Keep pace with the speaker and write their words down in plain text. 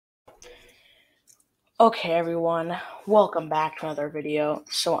Okay, everyone, welcome back to another video.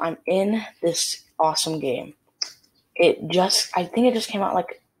 So I'm in this awesome game. I think it just came out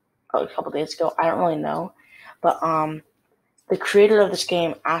like a couple days ago. I don't really know, but the creator of this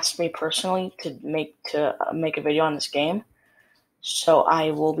game asked me personally to make a video on this game, so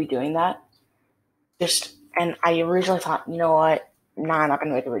I will be doing that. And I originally thought, you know what? Nah, I'm not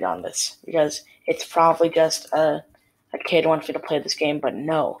gonna make a video on this because it's probably just a kid wants me to play this game, but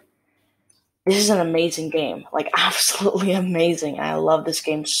no. This is an amazing game, like absolutely amazing. And I love this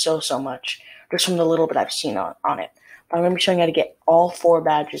game so much, just from the little bit I've seen on it. But I'm gonna be showing you how to get all 4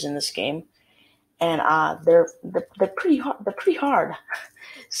 badges in this game, and they're pretty hard. They're pretty hard.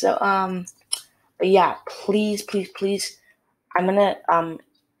 So but yeah, please, I'm gonna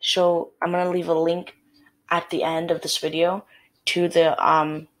leave a link at the end of this video to the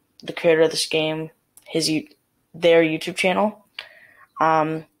creator of this game, their YouTube channel.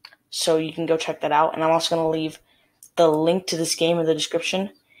 So you can go check that out. And I'm also going to leave the link to this game in the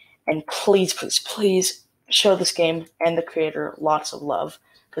description. And please show this game and the creator lots of love.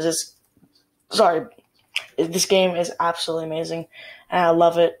 Because this game is absolutely amazing. And I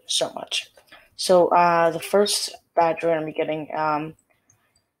love it so much. So the first badge we're going to be getting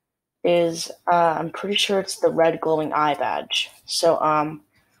is, I'm pretty sure it's the red glowing eye badge. So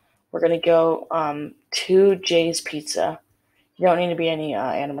we're going to go to Jay's Pizza. You don't need to be any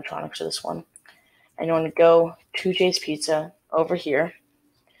animatronics for this one. And you want to go to Jay's Pizza over here.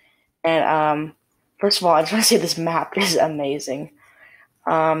 And first of all, I just want to say this map is amazing.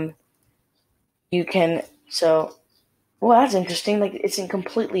 Well, that's interesting. Like it's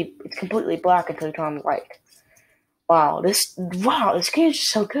completely black until you turn on the light. Wow, this game is just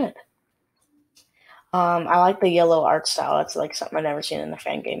so good. I like the yellow art style. That's like something I've never seen in a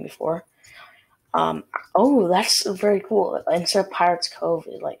fan game before. Oh, that's very cool. Instead of Pirates Cove,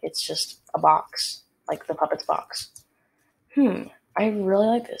 it's just a box, like the Puppets box. I really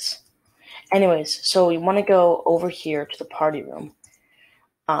like this. Anyways, so we want to go over here to the party room.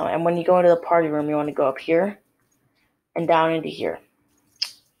 And when you go into the party room, you want to go up here and down into here.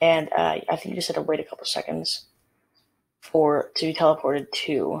 And I think you just have to wait a couple seconds to be teleported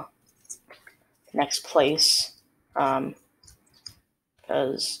to the next place.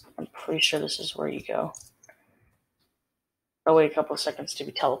 Because I'm pretty sure this is where you go. I'll wait a couple of seconds to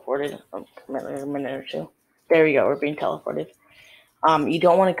be teleported, a minute or two. There we go, we're being teleported. You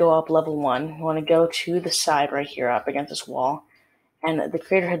don't want to go up level 1. You want to go to the side right here, up against this wall. And the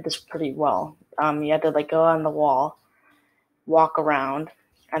creator had this pretty well. You had to go on the wall, walk around,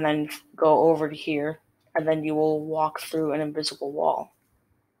 and then go over to here, and then you will walk through an invisible wall.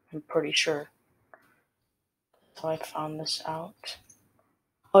 I'm pretty sure. So I found this out.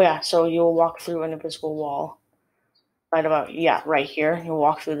 Oh yeah, so you'll walk through an invisible wall. Right here. You'll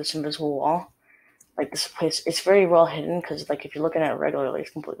walk through this invisible wall. Like this place, it's very well hidden because if you're looking at it regularly, it's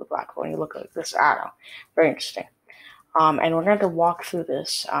completely black. But when you look like this, I don't know. Very interesting. And we're going to have to walk through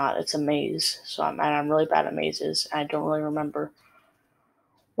this. It's a maze, and I'm really bad at mazes. I don't really remember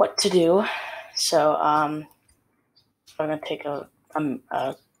what to do. So I'm going to take a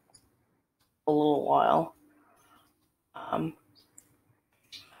little while.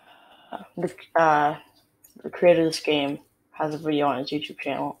 The creator of this game has a video on his YouTube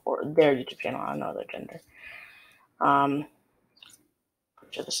channel, or their YouTube channel, I don't know their gender.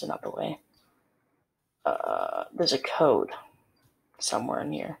 Put this another way. There's a code somewhere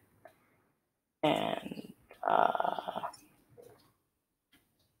in here. And,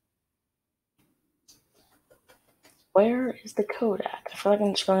 where is the code at? I feel like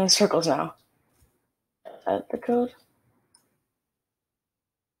I'm just going in circles now. Is that the code?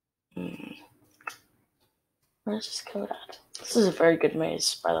 Where's this code at? This is a very good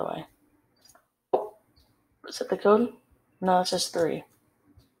maze, by the way. Oh, is that the code? No, it says 3.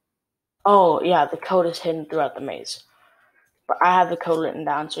 Oh, yeah, the code is hidden throughout the maze. But I have the code written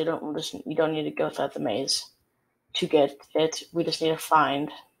down, so you don't need to go throughout the maze to get it. We just need to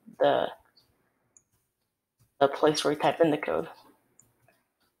find the place where we type in the code.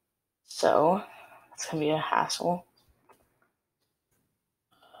 So it's gonna be a hassle.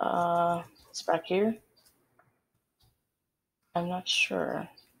 It's back here. I'm not sure.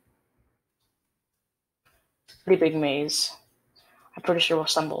 Pretty big maze. I'm pretty sure we'll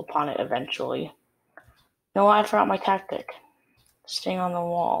stumble upon it eventually. No, I forgot my tactic. Staying on the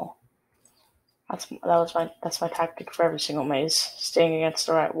wall. That's my tactic for every single maze. Staying against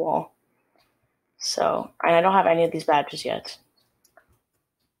the right wall. So, and I don't have any of these badges yet.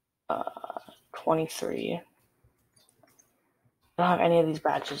 23. I don't have any of these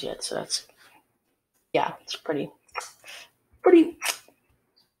badges yet, so it's pretty,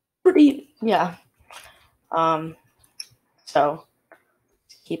 yeah. So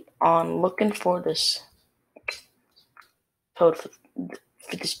keep on looking for this code for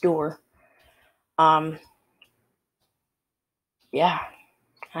this door. Yeah.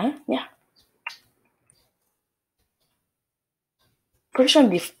 Huh? Yeah. Pretty sure I'm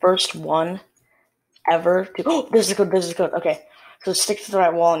the first one ever to. Oh, there's the code. There's the code. Okay. So stick to the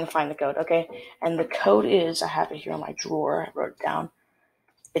right wall and find the code. Okay. And the code is, I have it here in my drawer. I wrote it down.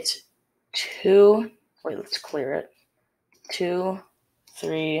 It's 2. Wait, let's clear it.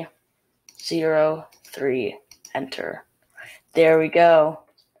 2303. Enter. There we go.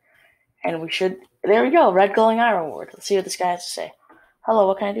 And we should. There we go. Red glowing eye reward. Let's see what this guy has to say. Hello.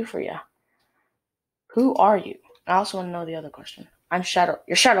 What can I do for you? Who are you? I also want to know the other question. I'm Shadow.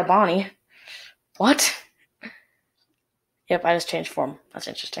 You're Shadow Bonnie. What? Yep, I just changed form. That's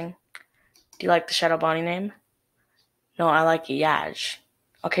interesting. Do you like the Shadow Bonnie name? No, I like Yaj.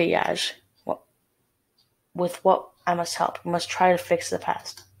 Okay, Yaj. What? With what I must help. We must try to fix the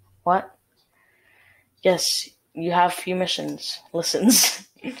past. What? Yes, you have few missions. Listens.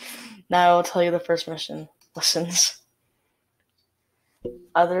 Now I will tell you the first mission. Listens.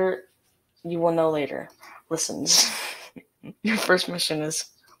 Other, you will know later. Listens. Your first mission is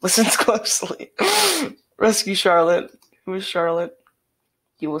listens closely. Rescue Charlotte. Who is Charlotte?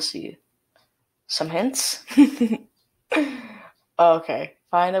 You will see. Some hints? Okay.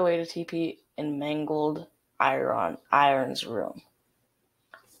 Find a way to TP in Mangled Iron's room.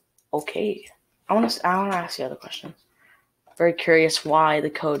 Okay. I want to ask the other question. Very curious why the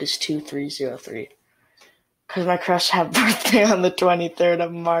code is 2303. Because my crush had birthday on the 23rd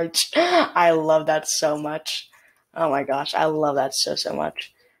of March. I love that so much. Oh my gosh, I love that so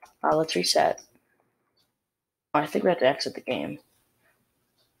much. Let's reset. I think we have to exit the game.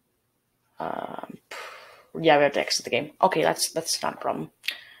 Yeah, we have to exit the game. Okay, that's not a problem.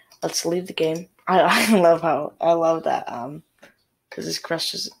 Let's leave the game. I love that. Because his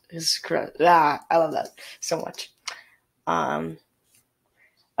crush. I love that so much.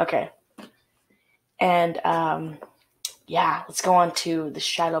 Okay. And yeah, let's go on to the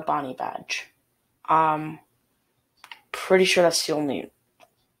Shadow Bonnie badge. Pretty sure that's the only.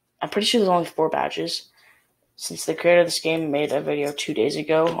 I'm pretty sure there's only 4 badges, since the creator of this game made a video 2 days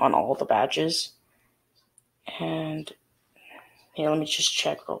ago on all the badges. And yeah, let me just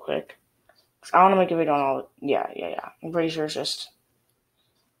check real quick. I want to make a video on all. Yeah. I'm pretty sure it's just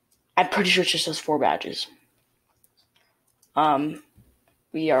those 4 badges.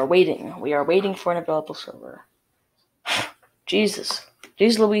 We are waiting. We are waiting for an available server. Jesus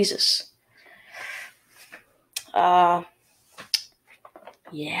Louises.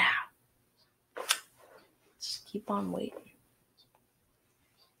 Yeah. Just keep on waiting.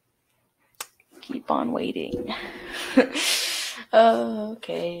 Keep on waiting.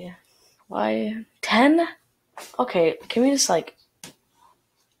 Okay. Why 10? Okay, can we just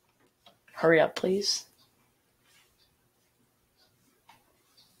hurry up, please?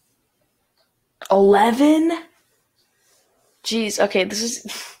 11? Jeez, okay,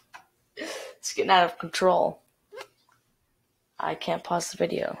 it's getting out of control. I can't pause the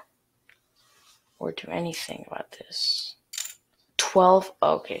video or do anything about this. 12?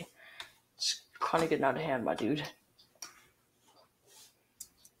 Okay. It's kind of getting out of hand, my dude.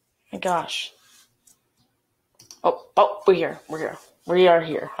 My gosh. Oh, we're here. We are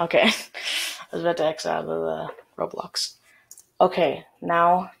here. Okay. I was about to exit out of the Roblox. Okay,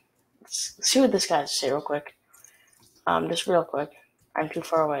 now let's see what this guy has to say real quick. Just real quick. I'm too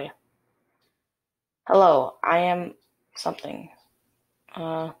far away. Hello, I am something.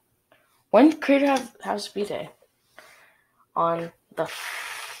 When creator have speed day? On the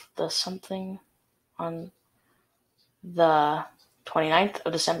something on the 29th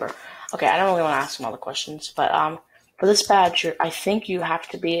of December. Okay, I don't really want to ask him all the questions, but for this badge, I think you have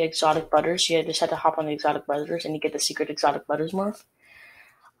to be Exotic Butters. You just have to hop on the Exotic Butters and you get the secret Exotic Butters morph.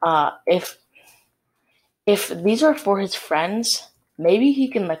 If these are for his friends, maybe he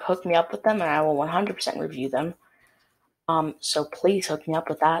can hook me up with them and I will 100% review them. So please hook me up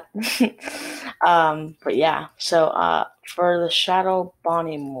with that. But yeah, so for the Shadow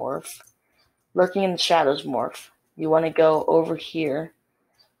Bonnie morph, Lurking in the Shadows morph, you want to go over here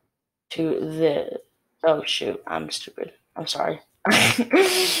to the. Oh shoot, I'm stupid. I'm sorry.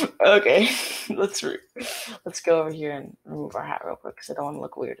 Okay, let's go over here and remove our hat real quick because I don't want to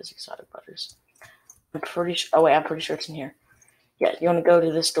look weird as Exotic Butters. I'm pretty sure it's in here. Yeah, you want to go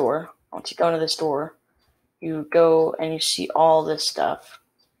to this door. Once you go into this door, you go and you see all this stuff,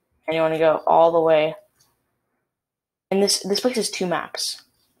 and you want to go all the way. And this place has 2 maps,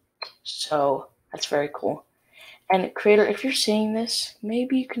 so that's very cool. And creator, if you're seeing this,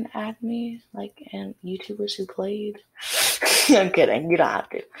 maybe you can add me, like, and YouTubers who played. I'm kidding, you don't have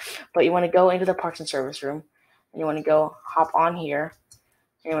to. But you want to go into the parts and service room, and you want to go hop on here,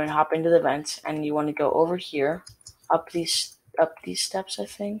 and you want to hop into the vents, and you want to go over here, up these steps, I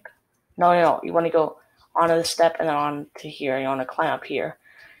think. No, you want to go onto the step and then on to here, and you want to climb up here.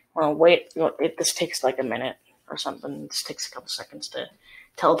 You want to wait, this takes like a minute or something, this takes a couple seconds to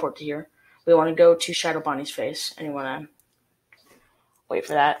teleport to here. We want to go to Shadow Bonnie's face, and you want to wait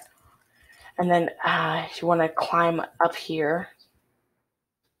for that. And then you want to climb up here.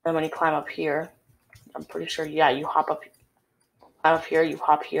 And when you climb up here, I'm pretty sure, yeah, you hop up, climb up here, you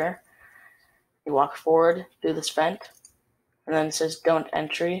hop here. You walk forward through this vent, and then it says "Don't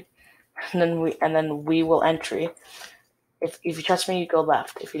entry," and then we will entry. If you trust me, you go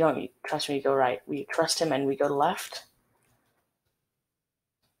left. If you don't trust me, you go right. We trust him, and we go left.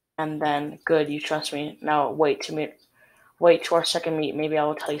 And then, good, you trust me. Now wait to our second meet. Maybe I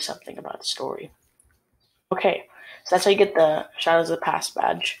will tell you something about the story. Okay, so that's how you get the Shadows of the Past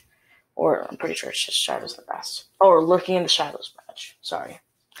badge. Or, I'm pretty sure it's just Shadows of the Past. Oh, or Lurking in the Shadows badge. Sorry.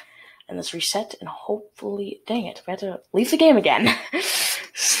 And let's reset, and hopefully, dang it, we have to leave the game again.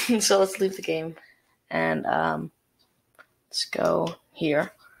 So let's leave the game. And, let's go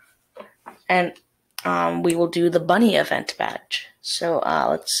here. And, we will do the bunny event badge. So,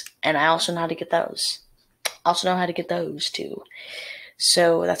 and I also know how to get those. I also know how to get those, too.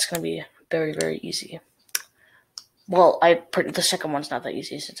 So, that's going to be very, very easy. Well, the second one's not that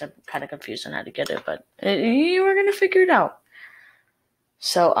easy, since I'm kind of confused on how to get it, but we're going to figure it out.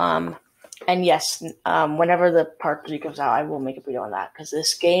 So, and yes, whenever the part 3 comes out, I will make a video on that, because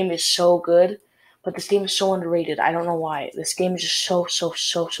this game is so good, but this game is so underrated. I don't know why. This game is just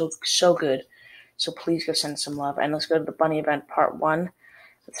so good. So please go send some love, and let's go to the bunny event part 1.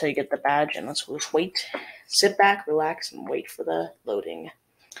 That's how you get the badge, and let's just wait. Sit back, relax, and wait for the loading.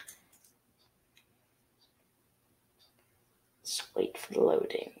 Let's wait for the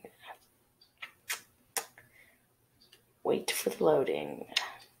loading. Wait for the loading.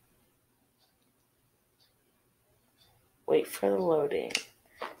 Wait for the loading.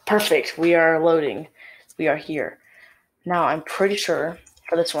 Perfect, we are loading. We are here. Now, I'm pretty sure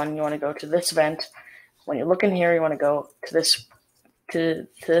for this one, you want to go to this vent. When you look in here, you want to go to this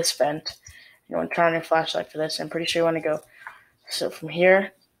vent. You want to turn on your flashlight for this. I'm pretty sure you want to go. So from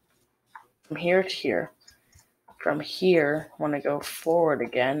here to here. From here, you want to go forward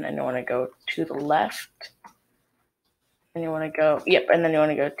again, and you want to go to the left. And you want to go, and then you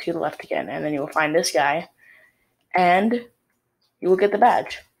want to go to the left again, and then you will find this guy, and you will get the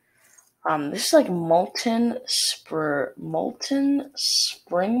badge. This is like Molten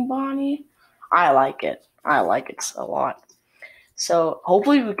Spring Bonnie. I like it. I like it a lot. So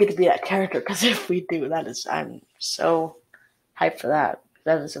hopefully we get to be that character, because if we do, I'm so hyped for that.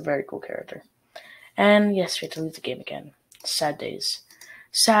 That is a very cool character. And yes, we have to leave the game again. Sad days.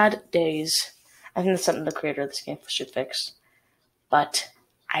 Sad days. I think that's something the creator of this game should fix. But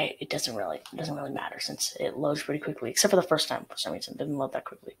it doesn't really matter, since it loads pretty quickly, except for the first time for some reason. It didn't load that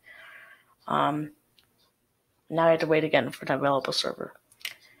quickly. Now I have to wait again for an available server.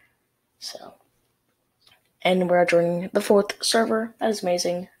 So, and we're joining the 4th server. That is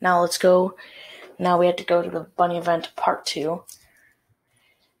amazing. Now let's go. Now we have to go to the bunny event part 2.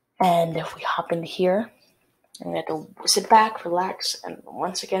 And if we hop into here, and we have to sit back, relax, and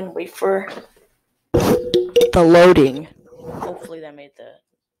once again wait for the loading. Hopefully that made the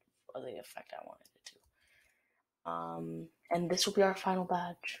effect I wanted it to. And this will be our final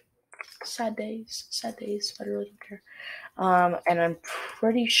badge. Sad days, but I really don't care. And I'm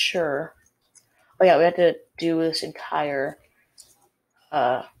pretty sure, we have to do this entire,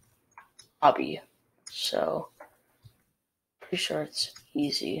 hobby. So, pretty sure it's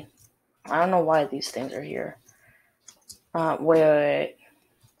easy. I don't know why these things are here. Wait.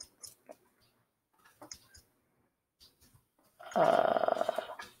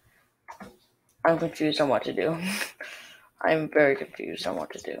 I'm confused on what to do. I'm very confused on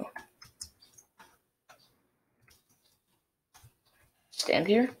what to do. Stand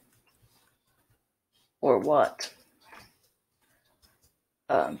here? Or what?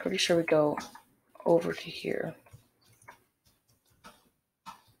 I'm pretty sure we go over to here.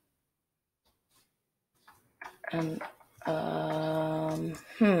 And,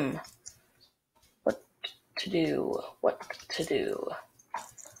 what to do?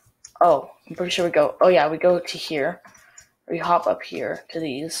 Oh, I'm pretty sure we go, we go to here. We hop up here to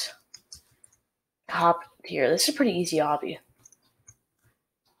these. Hop here. This is a pretty easy obby.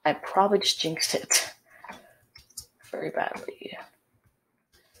 I probably just jinxed it very badly.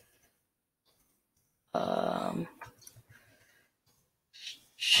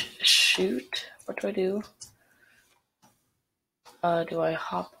 shoot. What do I do? Do I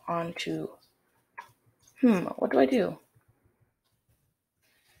hop onto... what do I do?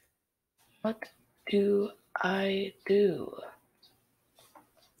 What do I do?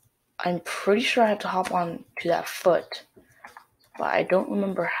 I'm pretty sure I have to hop on to that foot, but I don't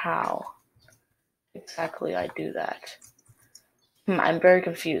remember how exactly I do that. I'm very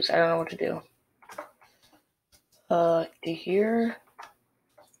confused. I don't know what to do. To here,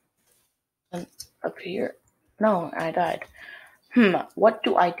 and up here. No, I died. What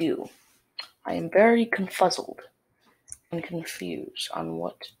do I do? I am very confuzzled and confused on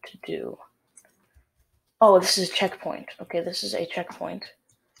what to do. Oh, this is a checkpoint. Okay, this is a checkpoint.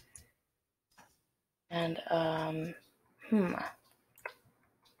 And,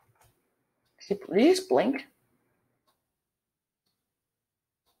 do these blink?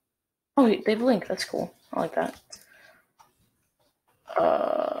 Oh, they blink. That's cool. I like that.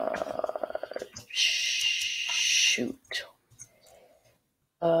 Shoot.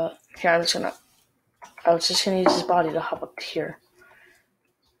 Here, I was just gonna use his body to hop up here.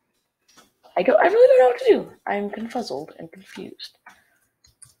 I really don't know what to do. I'm confuzzled and confused.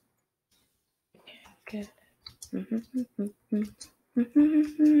 Okay.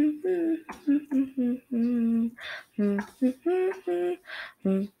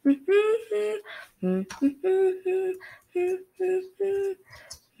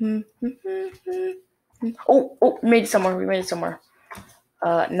 Oh, we made it somewhere.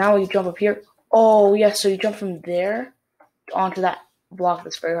 Now you jump up here. Oh, yeah, so you jump from there onto that block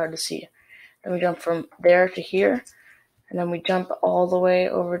that's very hard to see. Then we jump from there to here, and then we jump all the way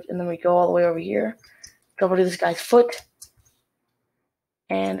over, and then we go all the way over here, jump over to this guy's foot,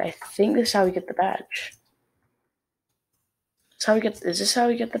 and I think this is how we get the badge. Is this how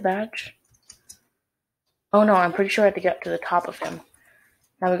we get the badge? Oh no, I'm pretty sure I have to get to the top of him.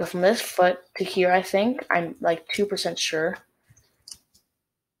 Now we go from this foot to here, I think. I'm like 2% sure.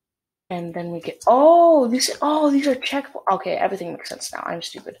 And then we get, these are check. Okay, everything makes sense now. I'm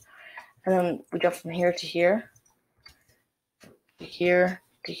stupid. And then we jump from here to here, to here,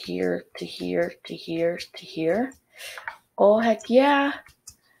 to here, to here, to here, to here. Oh, heck yeah.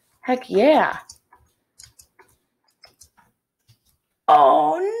 Heck yeah.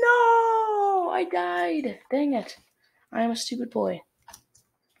 Oh, no! I died. Dang it. I am a stupid boy.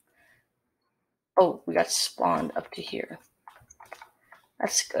 Oh, we got spawned up to here.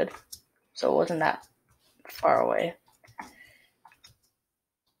 That's good. So it wasn't that far away.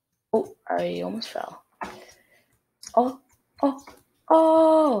 Oh, I almost fell.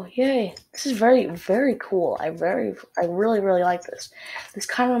 Oh, yay. This is very, very cool. I really, really like this. This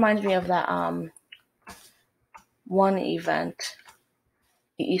kind of reminds me of that, one event,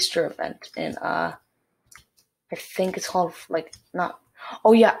 the Easter event in, I think it's called,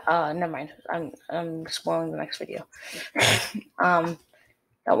 oh yeah, never mind. I'm spoiling the next video.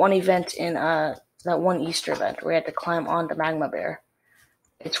 That one event in, that one Easter event where you had to climb on the magma bear.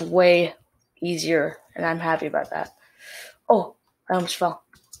 It's way easier, and I'm happy about that. Oh, I almost fell.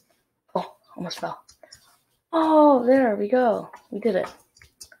 Oh, there we go. We did it.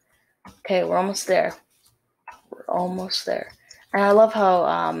 Okay, we're almost there. And I love how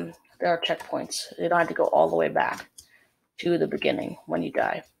there are checkpoints. You don't have to go all the way back to the beginning when you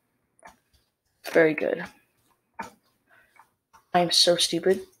die. Very good. I am so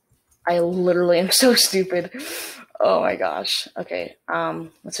stupid. I literally am so stupid. Oh my gosh. Okay,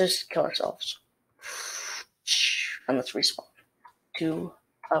 let's just kill ourselves. And let's respawn. 2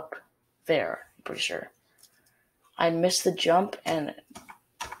 up there, I'm pretty sure. I missed the jump, and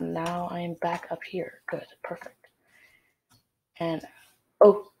now I am back up here. Good, perfect. And,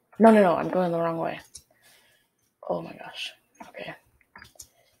 oh, no, I'm going the wrong way. Oh my gosh, okay.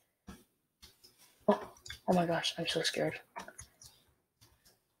 Oh my gosh, I'm so scared.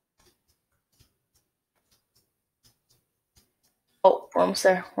 Oh, we're almost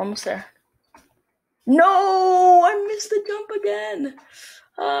there. No, I missed the jump again.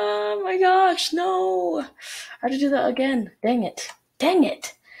 Oh my gosh, no. I have to do that again. Dang it.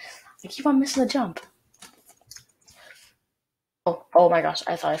 I keep on missing the jump. Oh my gosh,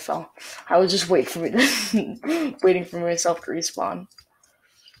 I thought I fell. I was just waiting for myself to respawn.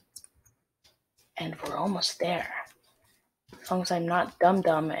 And we're almost there. As long as I'm not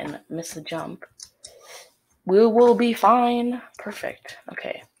dumb and miss the jump, we will be fine. Perfect.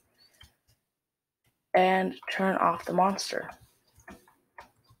 Okay. And turn off the monster.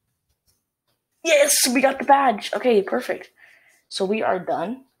 Yes, we got the badge. Okay, perfect. So we are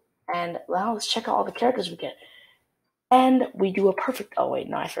done. And now let's check out all the characters we get. And we do a perfect... Oh, wait,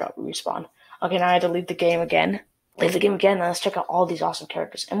 no, I forgot we respawn. Okay, now I have to leave the game again. play the game again, and let's check out all these awesome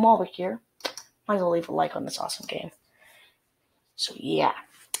characters. And while we're here, might as well leave a like on this awesome game. So yeah.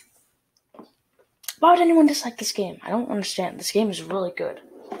 Why would anyone dislike this game? I don't understand. This game is really good.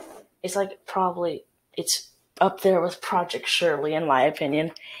 It's like probably it's up there with Project Shirley in my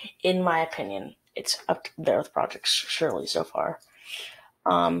opinion. In my opinion, it's up there with Project Shirley so far.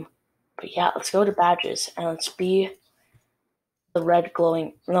 But yeah, let's go to badges and let's be the red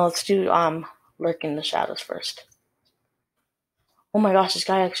glowing. No, let's do lurk in the shadows first. Oh my gosh, this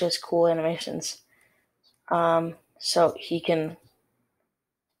guy actually has cool animations. So he can.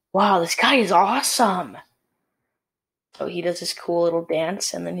 Wow, this guy is awesome. So he does this cool little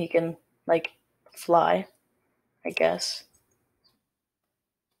dance, and then he can like fly, I guess.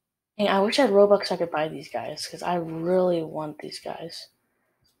 Hey, I wish I had Robux so I could buy these guys because I really want these guys.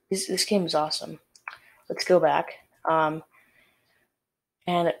 This game is awesome. Let's go back. And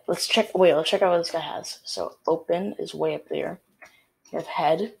let's check. Wait, let's check out what this guy has. So open is way up there. You have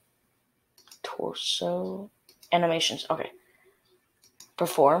head, torso, animations. Okay.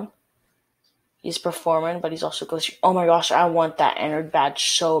 Perform. He's performing, but he's also glitchy. Oh my gosh, I want that entered badge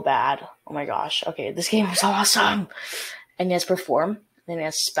so bad. Oh my gosh. Okay, this game is awesome. And he has perform. Then he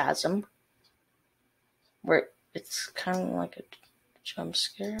has spasm. Where it's kind of like a jump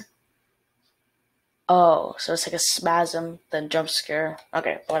scare. Oh, so it's like a spasm, then jump scare.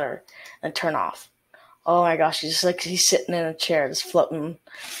 Okay, whatever. And turn off. Oh my gosh, he's sitting in a chair, just floating.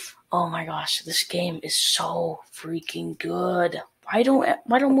 Oh my gosh, this game is so freaking good. Why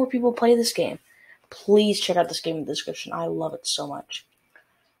don't more people play this game? Please check out this game in the description. I love it so much.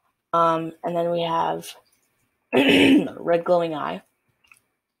 And then we have red glowing eye.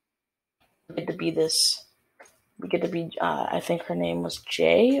 We get to be this. We get to be. I think her name was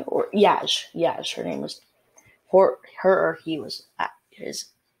Jay or Yaj. Yaj. Her name was. Her or he was. His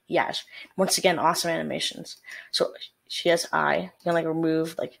Yaj. Once again, awesome animations. So she has eye. You can like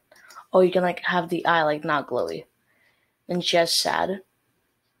remove like. Oh, you can like have the eye like not glowy. Then she has sad.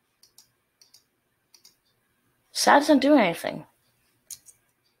 Sad isn't doing anything.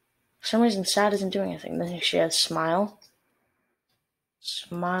 For some reason, sad isn't doing anything. Then she has smile.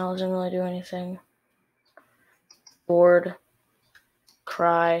 Smile doesn't really do anything. Bored.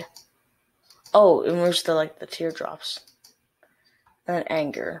 Cry. Oh, it removes the like the teardrops. And then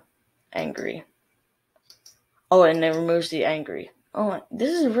anger. Angry. Oh, and it removes the angry. Oh,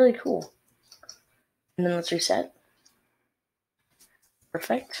 this is really cool. And then let's reset.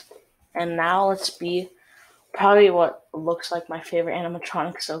 Perfect. And now let's be probably what looks like my favorite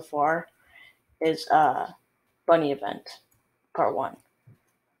animatronic so far is Bunny Event Part 1.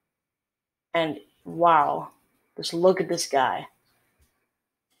 And wow, just look at this guy.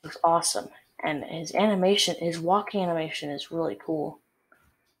 Looks awesome. And his animation, his walking animation is really cool.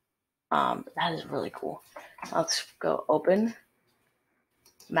 That is really cool. Let's go open.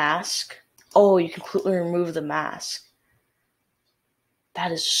 Mask. Oh, you can completely remove the mask.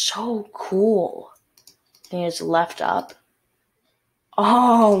 That is so cool. Then it's left up.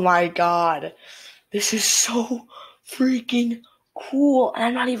 Oh my god. This is so freaking cool. And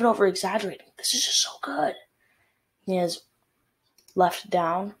I'm not even over exaggerating. This is just so good. He has left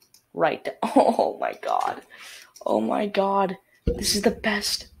down, right down. Oh my god. Oh my god. This is the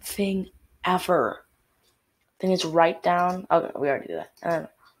best thing ever. Then it's right down. Okay, we already did that. And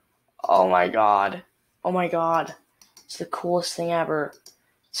oh my god. Oh my god. It's the coolest thing ever.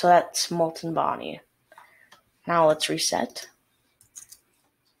 So that's Molten Bonnie. Now let's reset.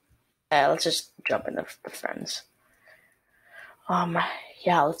 Let's just jump into the friends.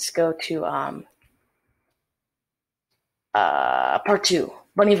 Yeah, let's go to part 2.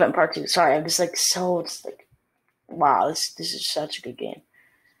 Bunny Event Part 2. Sorry, I'm just like wow, this is such a good game.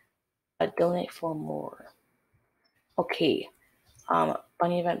 Donate for more. Okay.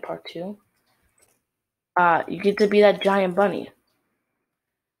 Bunny Event Part 2. You get to be that giant bunny.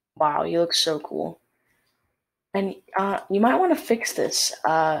 Wow, you look so cool. And you might want to fix this.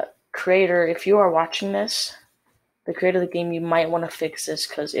 Creator, if you are watching this, the creator of the game, you might want to fix this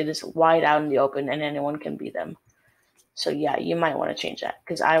because it is wide out in the open and anyone can be them. So yeah, you might want to change that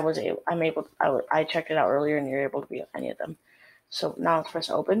because I checked it out earlier and you're able to be any of them. So now let's press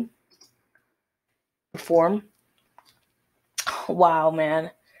open. Perform. Wow,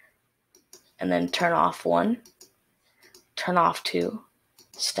 man. And then turn off 1. Turn off 2.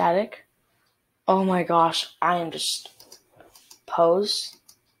 Static. Oh my gosh, I am just pose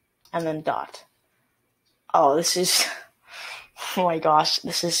and then dot. Oh, this is oh my gosh,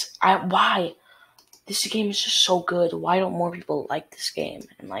 why? This game is just so good. Why don't more people like this game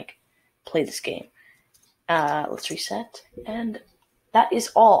and like play this game? Let's reset. And that is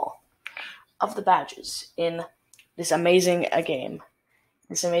all of the badges in this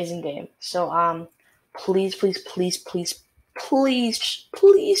amazing game. So please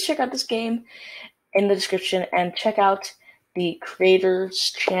check out this game in the description and check out the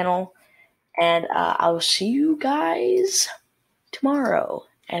creator's channel. And I will see you guys tomorrow.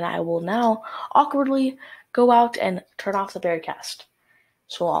 And I will now awkwardly go out and turn off the Bearcast.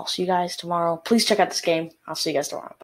 So I'll see you guys tomorrow. Please check out this game. I'll see you guys tomorrow.